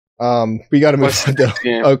We got to move on though.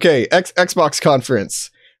 Okay, Xbox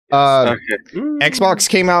conference. Xbox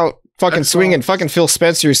came out fucking swinging, fucking Phil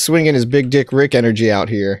Spencer swinging his big dick Rick energy out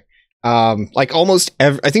here. Like almost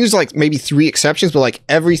I think there's like maybe 3 exceptions, but like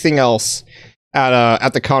everything else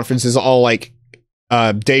at the conference is all like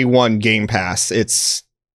day one Game Pass. This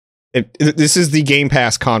is the Game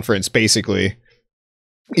Pass conference basically,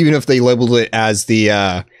 even if they labeled it as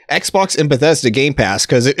the Xbox and Bethesda Game Pass,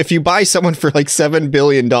 because if you buy someone for like $7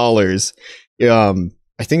 billion, I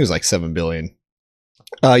think it was like $7 billion,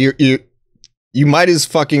 you might as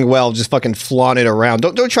fucking well just fucking flaunt it around.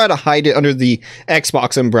 Don't try to hide it under the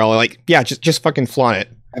Xbox umbrella. Like, yeah, just fucking flaunt it.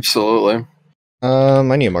 Absolutely. I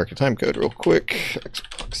need to mark a time code real quick.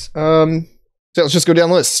 Xbox. So let's just go down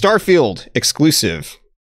the list. Starfield exclusive.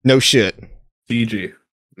 No shit. GG.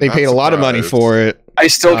 They paid a lot of money for it. I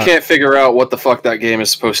still can't figure out what the fuck that game is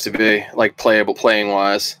supposed to be, like playing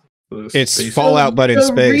wise. It's Fallout, but in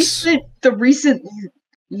space. The recent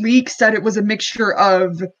leak said it was a mixture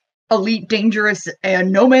of Elite Dangerous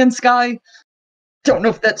and No Man's Sky. Don't know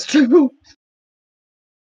if that's true.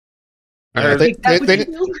 Yeah, they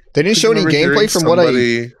didn't show any gameplay from what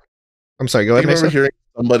I'm sorry, go ahead. I remember hearing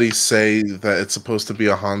somebody say that it's supposed to be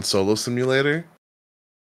a Han Solo simulator.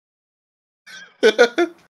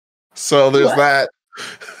 So there's that.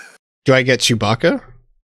 Do I get Chewbacca?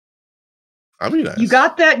 I mean, you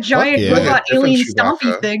got that giant robot alien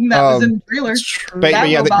stompy thing that was in the trailer. But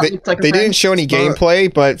yeah, they didn't show any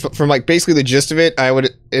gameplay, but from like basically the gist of it,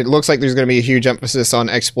 it looks like there's going to be a huge emphasis on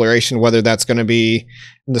exploration, whether that's going to be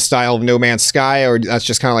in the style of No Man's Sky or that's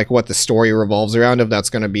just kind of like what the story revolves around. If that's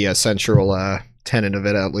going to be a central tenet of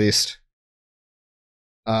it, at least.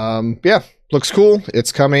 Yeah, looks cool.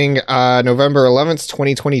 It's coming November 11th,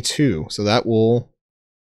 2022. So that will.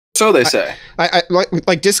 So they say. I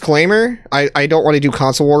like disclaimer. I don't want to do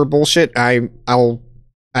console war bullshit. I will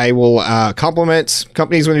compliment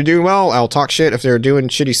companies when they're doing well. I'll talk shit if they're doing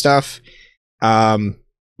shitty stuff.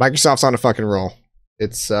 Microsoft's on a fucking roll.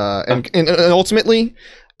 It's and ultimately,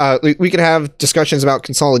 we can have discussions about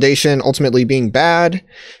consolidation ultimately being bad,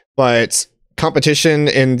 but competition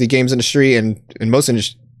in the games industry and in most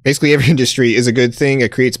industries. Basically, every industry is a good thing.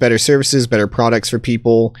 It creates better services, better products for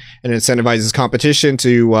people, and incentivizes competition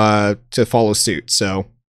to follow suit. So,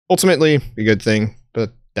 ultimately, a good thing.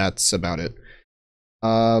 But that's about it.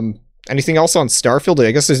 Anything else on Starfield? I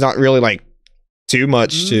guess there's not really like too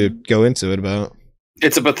much to go into it about.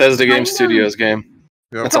 It's a Bethesda Game Studios game.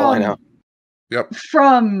 Yep. That's all I know. Yep. That's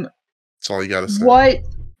all you gotta say.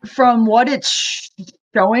 From what it's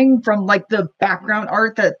showing, from like the background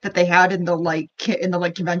art that they had in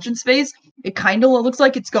the convention space, it kind of looks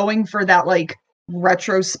like it's going for that like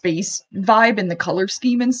retro space vibe in the color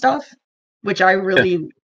scheme and stuff, which I really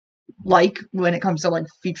like when it comes to like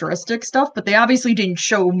futuristic stuff. But they obviously didn't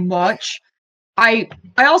show much. I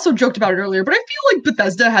also joked about it earlier, but I feel like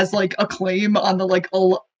Bethesda has like a claim on the like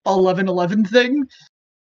 11/11 thing.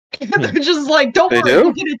 They're just like, don't worry,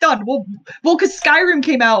 we'll get it done. Well, because Skyrim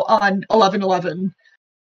came out on 11/11.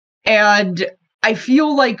 And I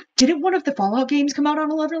feel like, didn't one of the Fallout games come out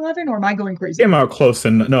on 11/11, or am I going crazy? It came out close,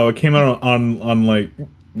 and no, it came out on like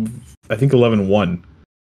I think 11/1.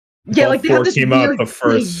 Yeah, like they have this came weird out the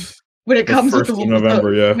first when it comes with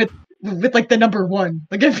November, with like the number 1.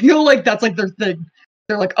 Like I feel like that's like their thing.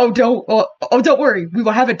 They're like, don't worry, we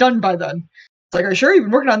will have it done by then. It's like, are you sure you've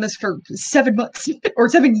been working on this for 7 months or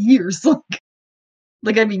 7 years?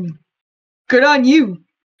 Like I mean, good on you.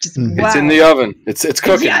 Just, wow. It's in the oven. It's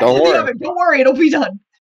cooking. Don't worry. Don't worry, it'll be done.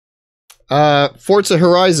 Forza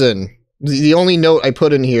Horizon. The only note I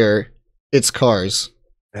put in here, it's cars.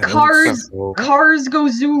 Cars go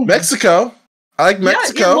zoom. Mexico. I like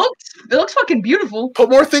Mexico. Yeah, it looks fucking beautiful. Put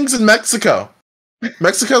more things in Mexico.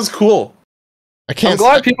 Mexico's cool. I'm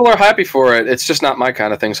glad people are happy for it. It's just not my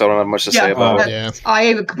kind of thing, so I don't have much to say about it. Yeah.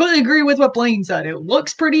 I completely agree with what Blaine said. It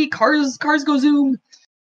looks pretty. Cars go zoom.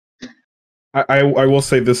 I will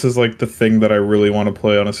say this is like the thing that I really want to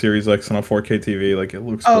play on a Series X on a 4K TV. Like it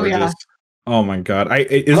looks gorgeous. Yeah. Oh my god!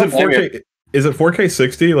 Is it 4K? Is it 4K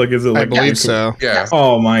 60? Like is it? Like I believe so. Yeah.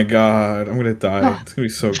 Oh my god! I'm gonna die. It's gonna be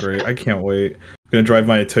so great. I can't wait. I'm gonna drive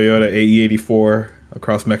my Toyota AE84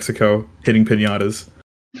 across Mexico, hitting piñatas,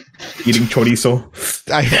 eating chorizo.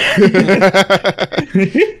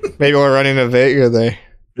 Maybe we're running a Vega there.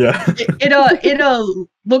 Yeah. It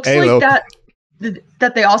looks like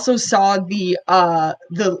that they also saw the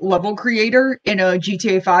level creator in a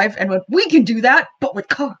GTA 5 and went, we can do that, but with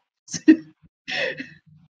cars.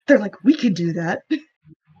 They're like, we can do that. Yeah,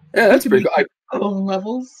 that's pretty good. Own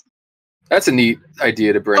levels. That's a neat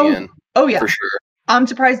idea to bring in. Oh yeah, for sure. I'm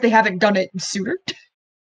surprised they haven't done it sooner.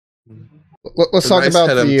 Let's talk about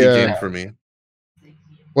head empty the. game for me.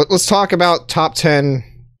 Let's talk about top 10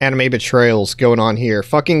 anime betrayals going on here.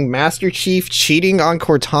 Fucking Master Chief cheating on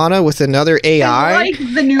Cortana with another AI. I like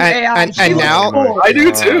the new AI. And now I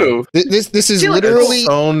do too. This is literally It's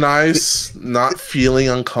so nice not feeling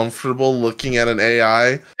uncomfortable looking at an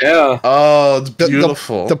AI. Yeah. Oh, it's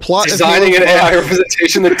beautiful. the plot Designing of an AI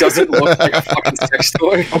representation that doesn't look like a fucking sex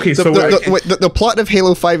toy. Okay, so the plot of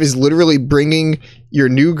Halo 5 is literally bringing your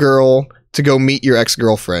new girl to go meet your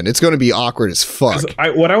ex-girlfriend. It's going to be awkward as fuck.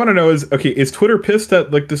 What I want to know is, okay, is Twitter pissed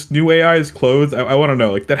that like this new AI is closed? I want to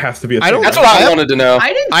know, like that has to be a thing. That's what I wanted to know.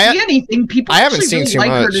 I didn't see anything. People I haven't actually seen really too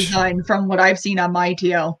like her much. design from what I've seen on my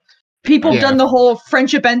TL. People Yeah. done the whole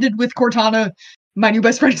friendship ended with Cortana. My new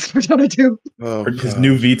best friend is Cortana too. Oh, His God.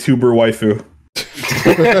 new VTuber waifu.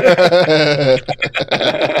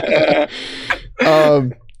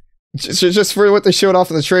 Just for what they showed off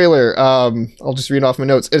in the trailer, I'll just read off my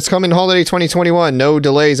notes. It's coming holiday 2021. No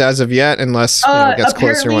delays as of yet, unless it gets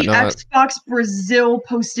closer or Apparently, whatnot. Xbox Brazil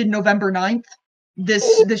posted November 9th.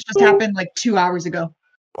 This just happened like 2 hours ago.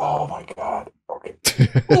 Oh my god. Okay.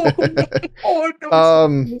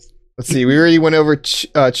 Let's see. We already went over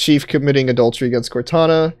Chief committing adultery against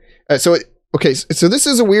Cortana. So this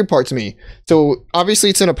is a weird part to me. So obviously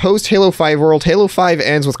it's in a post Halo 5 world. Halo 5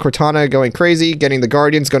 ends with Cortana going crazy, getting the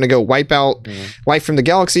Guardians, going to go wipe out life from the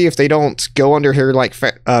galaxy if they don't go under her like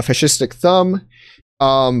fascistic thumb.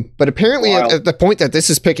 But apparently at the point that this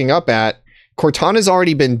is picking up at, Cortana's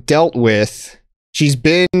already been dealt with. She's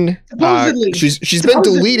been Supposedly. she's been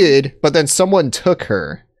deleted, but then someone took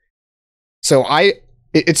her. So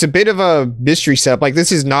it's a bit of a mystery set. Like,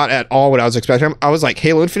 this is not at all what I was expecting. I was like,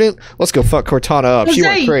 Halo Infinite, let's go fuck Cortana up. She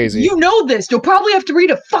went crazy. You know this. You'll probably have to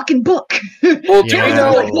read a fucking book. Well,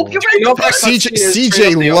 Yeah.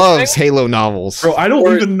 CJ loves Halo novels. Bro, I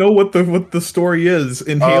don't even know what the story is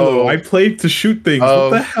in Halo. I play to shoot things. What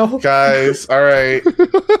the hell? Guys, all right.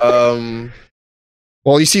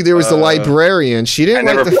 Well, you see, there was the librarian. She didn't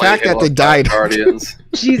like the fact that they died. Guardians.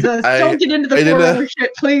 Jesus, don't get into the forward shit,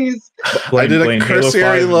 please. I did a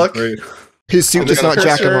cursory look. His suit does not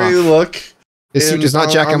jack him off. His suit does not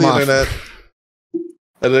jack him off.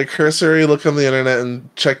 I did a cursory look on the internet and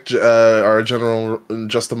checked our general in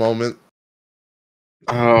just a moment.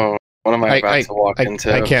 Oh, what am I about to walk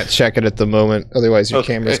into? I can't check it at the moment. Otherwise, your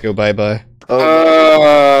cameras go bye-bye.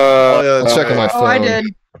 Oh, I'll check on my phone. Oh, I did.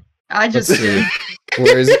 I just did.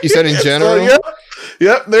 Where is it? You said in general?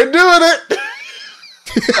 Yep, they're doing it.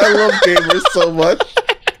 I love gamers so much.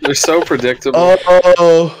 They're so predictable. I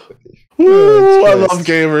love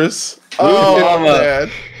gamers. Man.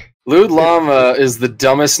 Lewd Llama is the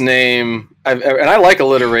dumbest name and I like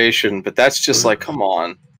alliteration, but that's just like, come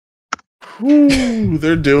on. Ooh,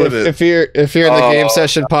 they're doing it. If you're in the Game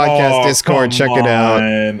Session podcast Discord, check it out.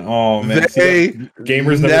 Oh man,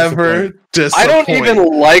 gamers never disappoint. I don't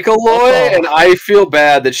even like Aloy, and I feel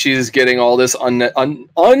bad that she's getting all this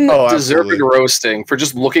undeserved roasting for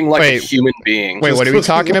just looking like a human being. Wait, what are we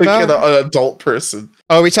talking about? An adult person.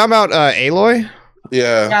 Oh, are we talking about Aloy?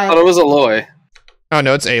 Yeah. I thought it was Aloy. Oh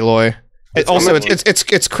no, it's Aloy.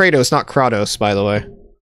 It's Kratos, not Kratos, by the way.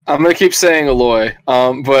 I'm gonna keep saying Aloy,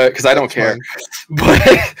 but because I don't care. But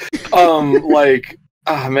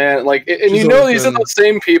man, like, and you know, these are the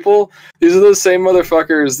same people. These are the same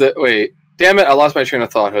motherfuckers that. Wait, damn it! I lost my train of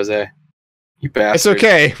thought, Jose. You bastard. It's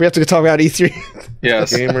okay. We have to talk about E3.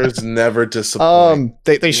 Yes. Gamers never disappoint.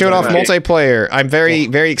 They showed off multiplayer. I'm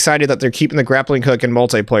very excited that they're keeping the grappling hook in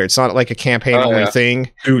multiplayer. It's not like a campaign only thing.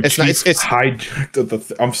 Dude, it's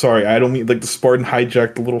hijacked I'm sorry, I don't mean like the Spartan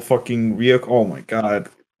hijacked the little fucking vehicle. Oh my god.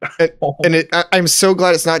 I'm so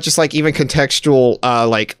glad it's not just like even contextual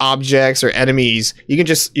like objects or enemies. You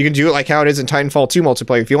can do it like how it is in Titanfall 2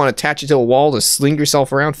 multiplayer. If you want to attach it to a wall to sling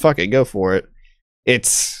yourself around, fuck it, go for it.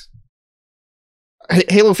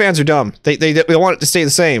 Halo fans are dumb. They want it to stay the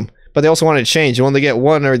same, but they also want it to change. And when they get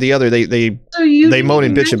one or the other, they moan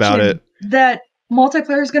and bitch about it. That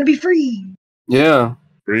multiplayer is going to be free. Yeah,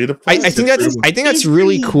 free to play. I think that's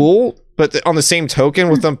really cool. But on the same token,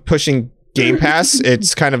 with them pushing Game Pass,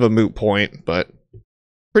 it's kind of a moot point, but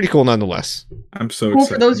pretty cool nonetheless. I'm so cool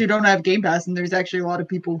for those who don't have Game Pass, and there's actually a lot of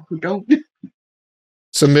people who don't.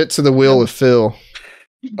 Submit to the will of Phil.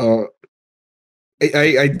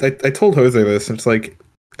 I told Jose this. It's like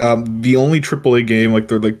the only AAA game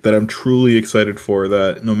that I'm truly excited for,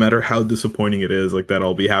 that no matter how disappointing it is, like that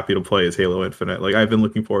I'll be happy to play, is Halo Infinite. Like, I've been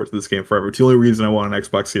looking forward to this game forever. It's the only reason I want an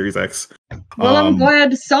Xbox Series X. Well, I'm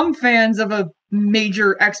glad some fans of a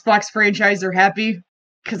major Xbox franchise are happy,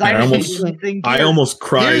 because I almost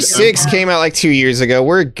cried. Gear 6 came out like 2 years ago.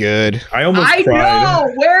 We're good. I cried.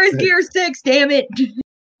 Know. Where is Gear 6? Damn it!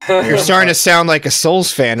 You're starting to sound like a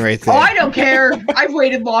Souls fan right there. Oh, I don't care. I've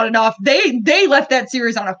waited long enough. They left that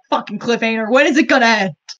series on a fucking cliffhanger. When is it gonna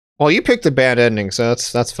end? Well, you picked a bad ending, so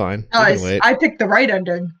that's fine. I picked the right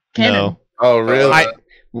ending. Canon. No. Oh, really?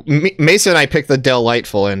 Mason and I picked the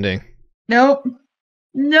delightful Nope.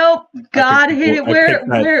 God hit it where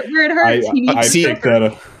it hurts. I picked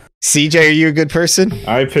that. CJ, are you a good person?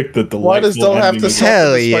 I picked the delightful. Why does Del have to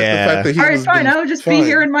hell yeah? The fact that Alright, fine. I'll just be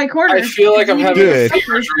here in my corner. I feel like I'm having a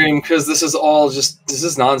fever dream because this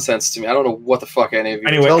is nonsense to me. I don't know what the fuck any of you.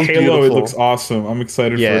 Anyway, Halo, beautiful. It looks awesome. I'm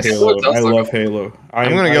excited for Halo. I love Halo.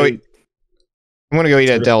 I'm gonna go eat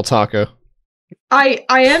at Del Taco. I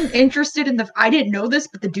am interested in I didn't know this,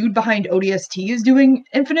 but the dude behind ODST is doing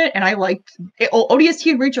Infinite, and I liked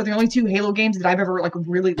ODST and Reach are the only two Halo games that I've ever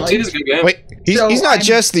really liked. Wait, he's not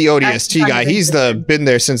just the ODST guy. He's been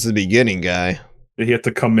there since the beginning guy. He had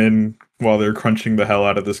to come in while they're crunching the hell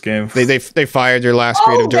out of this game. They fired their last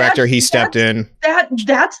creative director. He stepped in.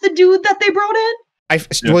 That's the dude that they brought in.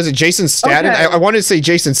 Was it Jason Statham? Okay. I wanted to say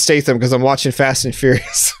Jason Statham because I'm watching Fast and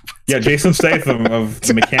Furious. Yeah, Jason Statham of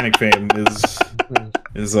the mechanic fame is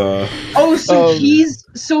so the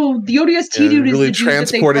ODST dude is really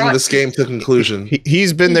transporting this game to conclusion.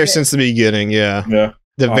 He's been there since the beginning. Yeah.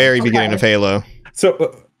 The very beginning of Halo.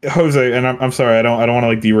 So Jose, and I'm sorry, I don't want to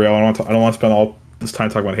like derail. I don't want to spend all this time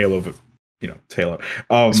talking about Halo, but it's Halo.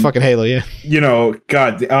 It's fucking Halo, yeah.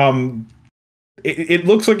 God, it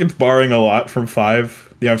looks like it's borrowing a lot from 5.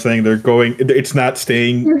 You know what I'm saying? It's not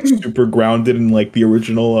staying super grounded in like the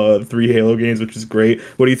original 3 Halo games, which is great.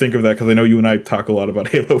 What do you think of that? Because I know you and I talk a lot about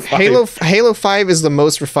Halo 5. Halo 5 is the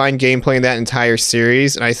most refined gameplay in that entire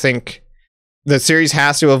series, and I think the series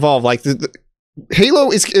has to evolve. Like,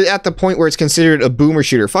 Halo is at the point where it's considered a boomer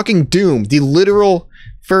shooter. Fucking Doom, the literal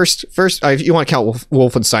first if you want to count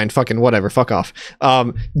Wolfenstein, fucking whatever, fuck off.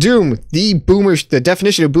 Doom, the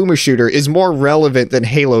definition of boomer shooter is more relevant than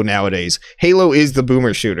Halo nowadays. Halo is the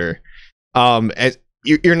boomer shooter.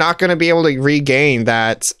 You're not going to be able to regain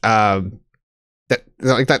that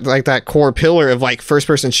that core pillar of like first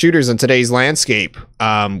person shooters in today's landscape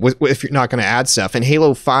if you're not going to add stuff. And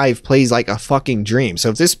Halo 5 plays like a fucking dream.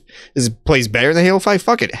 So if this plays better than Halo 5,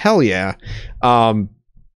 fuck it, hell yeah. I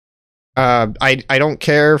don't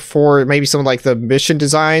care for maybe some of like the mission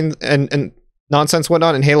design and nonsense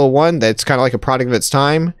whatnot in Halo 1. That's kind of like a product of its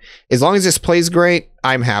time. As long as this plays great,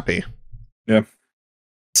 I'm happy. Yeah.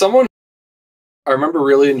 I remember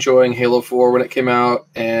really enjoying Halo 4 when it came out,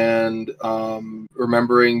 and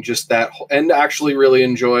remembering just that, and actually really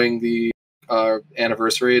enjoying the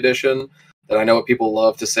anniversary edition. That I know what people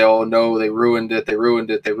love to say, oh no, they ruined it,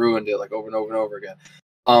 like over and over and over again.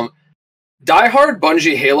 Diehard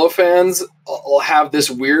Bungie Halo fans will have this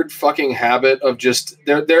weird fucking habit of just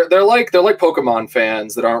they're like Pokemon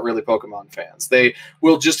fans that aren't really Pokemon fans. They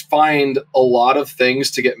will just find a lot of things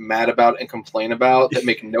to get mad about and complain about that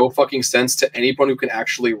make no fucking sense to anyone who can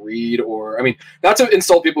actually read, or I mean, not to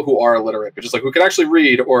insult people who are illiterate, but just like who can actually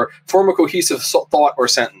read or form a cohesive thought or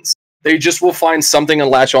sentence. They just will find something and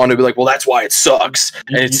latch on to be like, well, that's why it sucks.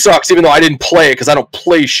 And it sucks even though I didn't play it because I don't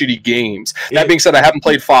play shitty games. That being said, I haven't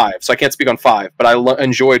played 5, so I can't speak on 5, but I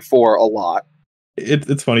enjoyed 4 a lot.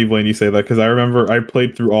 It's funny, Blaine, you say that, because I remember I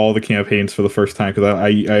played through all the campaigns for the first time, because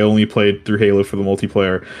I only played through Halo for the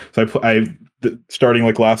multiplayer. So I starting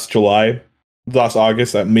like last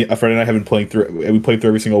August, a friend and I have been playing through, we played through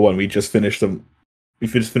every single one. We just finished them. We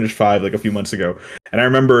just finished 5 like a few months ago, and I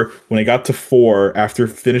remember when I got to 4 after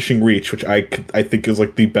finishing Reach, which I think is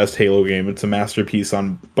like the best Halo game. It's a masterpiece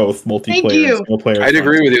on both multiplayer and single player. I'd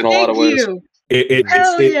agree with you in a lot of ways.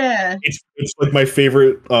 It's like my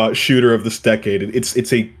favorite shooter of this decade.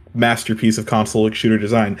 It's a masterpiece of console shooter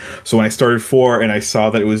design. So when I started 4 and I saw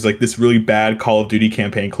that it was like this really bad Call of Duty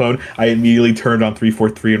campaign clone, I immediately turned on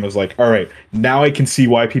 343 and was like, all right, now I can see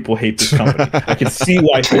why people hate this company. I can see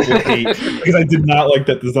why people hate, because I did not like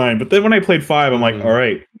that design. But then when I played 5, I'm like, all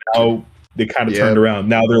right, now they kind of turned around.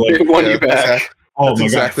 Now they're like, they won you back. That's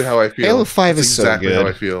exactly how I feel. Halo 5 is exactly so good. How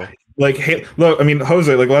I feel. Like, hey, look, I mean,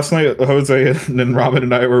 Jose, like last night, Jose and then Robin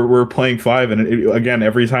and I were playing 5, and again,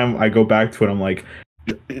 every time I go back to it, I'm like,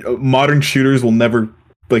 modern shooters will never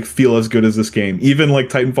like feel as good as this game. Even like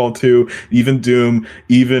Titanfall 2, even Doom,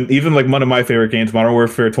 even like one of my favorite games, Modern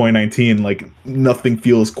Warfare 2019, like nothing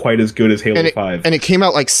feels quite as good as Halo 5. And it came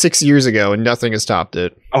out like 6 years ago, and nothing has topped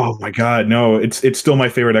it. Oh my god, no! It's still my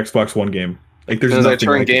favorite Xbox One game. Like, there's as nothing I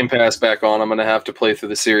turn like Game Pass back on, I'm gonna have to play through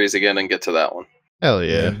the series again and get to that one. Hell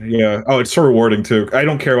yeah. Yeah. Oh, it's so rewarding too. I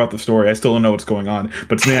don't care about the story. I still don't know what's going on.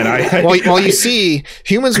 But man, well, you see,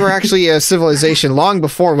 humans were actually a civilization long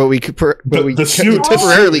before what we could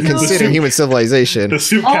temporarily consider human civilization. The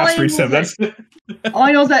suit cast reset. All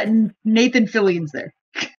I know is that Nathan Fillion's there.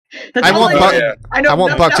 I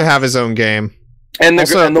want Buck to have his own game. And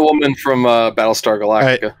the woman from Battlestar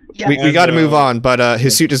Galactica. Right. Yeah. We got to move on, but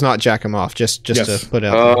his suit does not jack him off. Just to put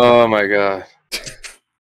out. Oh my god.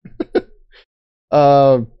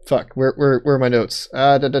 Fuck. Where are my notes?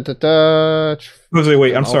 Jose,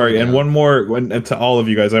 wait. I'm sorry. And one more. To all of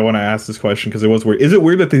you guys, I want to ask this question because it was weird. Is it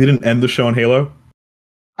weird that they didn't end the show on Halo?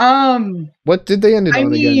 What did they end it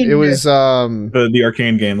on again? It was the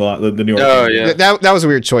Arcane game, the new. Oh yeah. That was a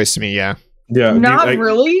weird choice to me. Yeah. Yeah. Not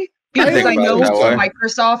really. Because I know that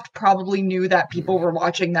Microsoft probably knew that people were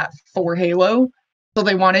watching that for Halo, so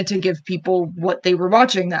they wanted to give people what they were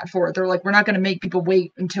watching that for. They're like, we're not going to make people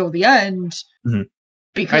wait until the end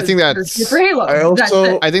because I think that's for Halo.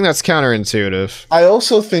 I think that's counterintuitive. I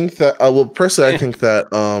also think that personally, I think that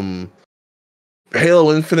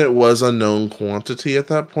Halo Infinite was a known quantity at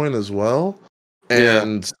that point as well,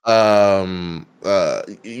 and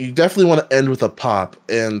you definitely want to end with a pop,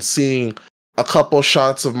 and seeing a couple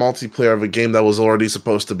shots of multiplayer of a game that was already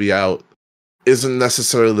supposed to be out isn't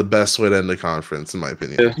necessarily the best way to end the conference, in my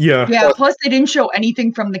opinion. Yeah. Plus, they didn't show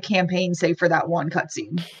anything from the campaign, save for that one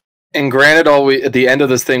cutscene. And granted, at the end of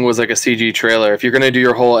this thing was like a CG trailer. If you're gonna do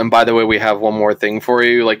your whole, and by the way, we have one more thing for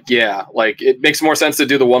you. It makes more sense to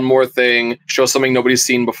do the one more thing, show something nobody's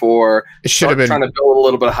seen before. It should have been trying to build a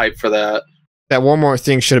little bit of hype for that. That one more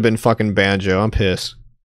thing should have been fucking Banjo. I'm pissed.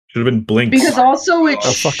 Should have been Blink. Because also it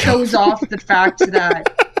shows off the fact that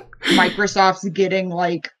Microsoft's getting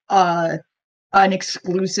like an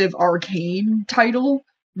exclusive Arcane title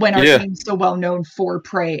when Arcane's so well known for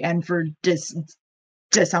Prey and for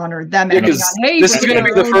Dishonored. Because this is going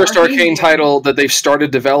to be the first Arcane title that they've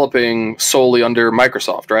started developing solely under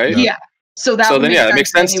Microsoft, right? Yeah. So it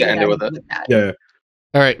makes sense to end it with it. Yeah.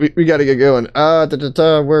 All right, we got to get going. Where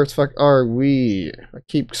the fuck are we? I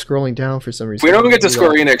keep scrolling down for some reason. We don't get to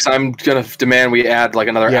Square Enix. I'm gonna demand we add like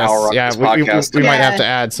another hour on this podcast. We might have to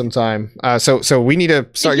add some time. So we need to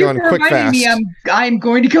start going quick, fast. I'm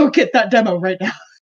going to go get that demo right now.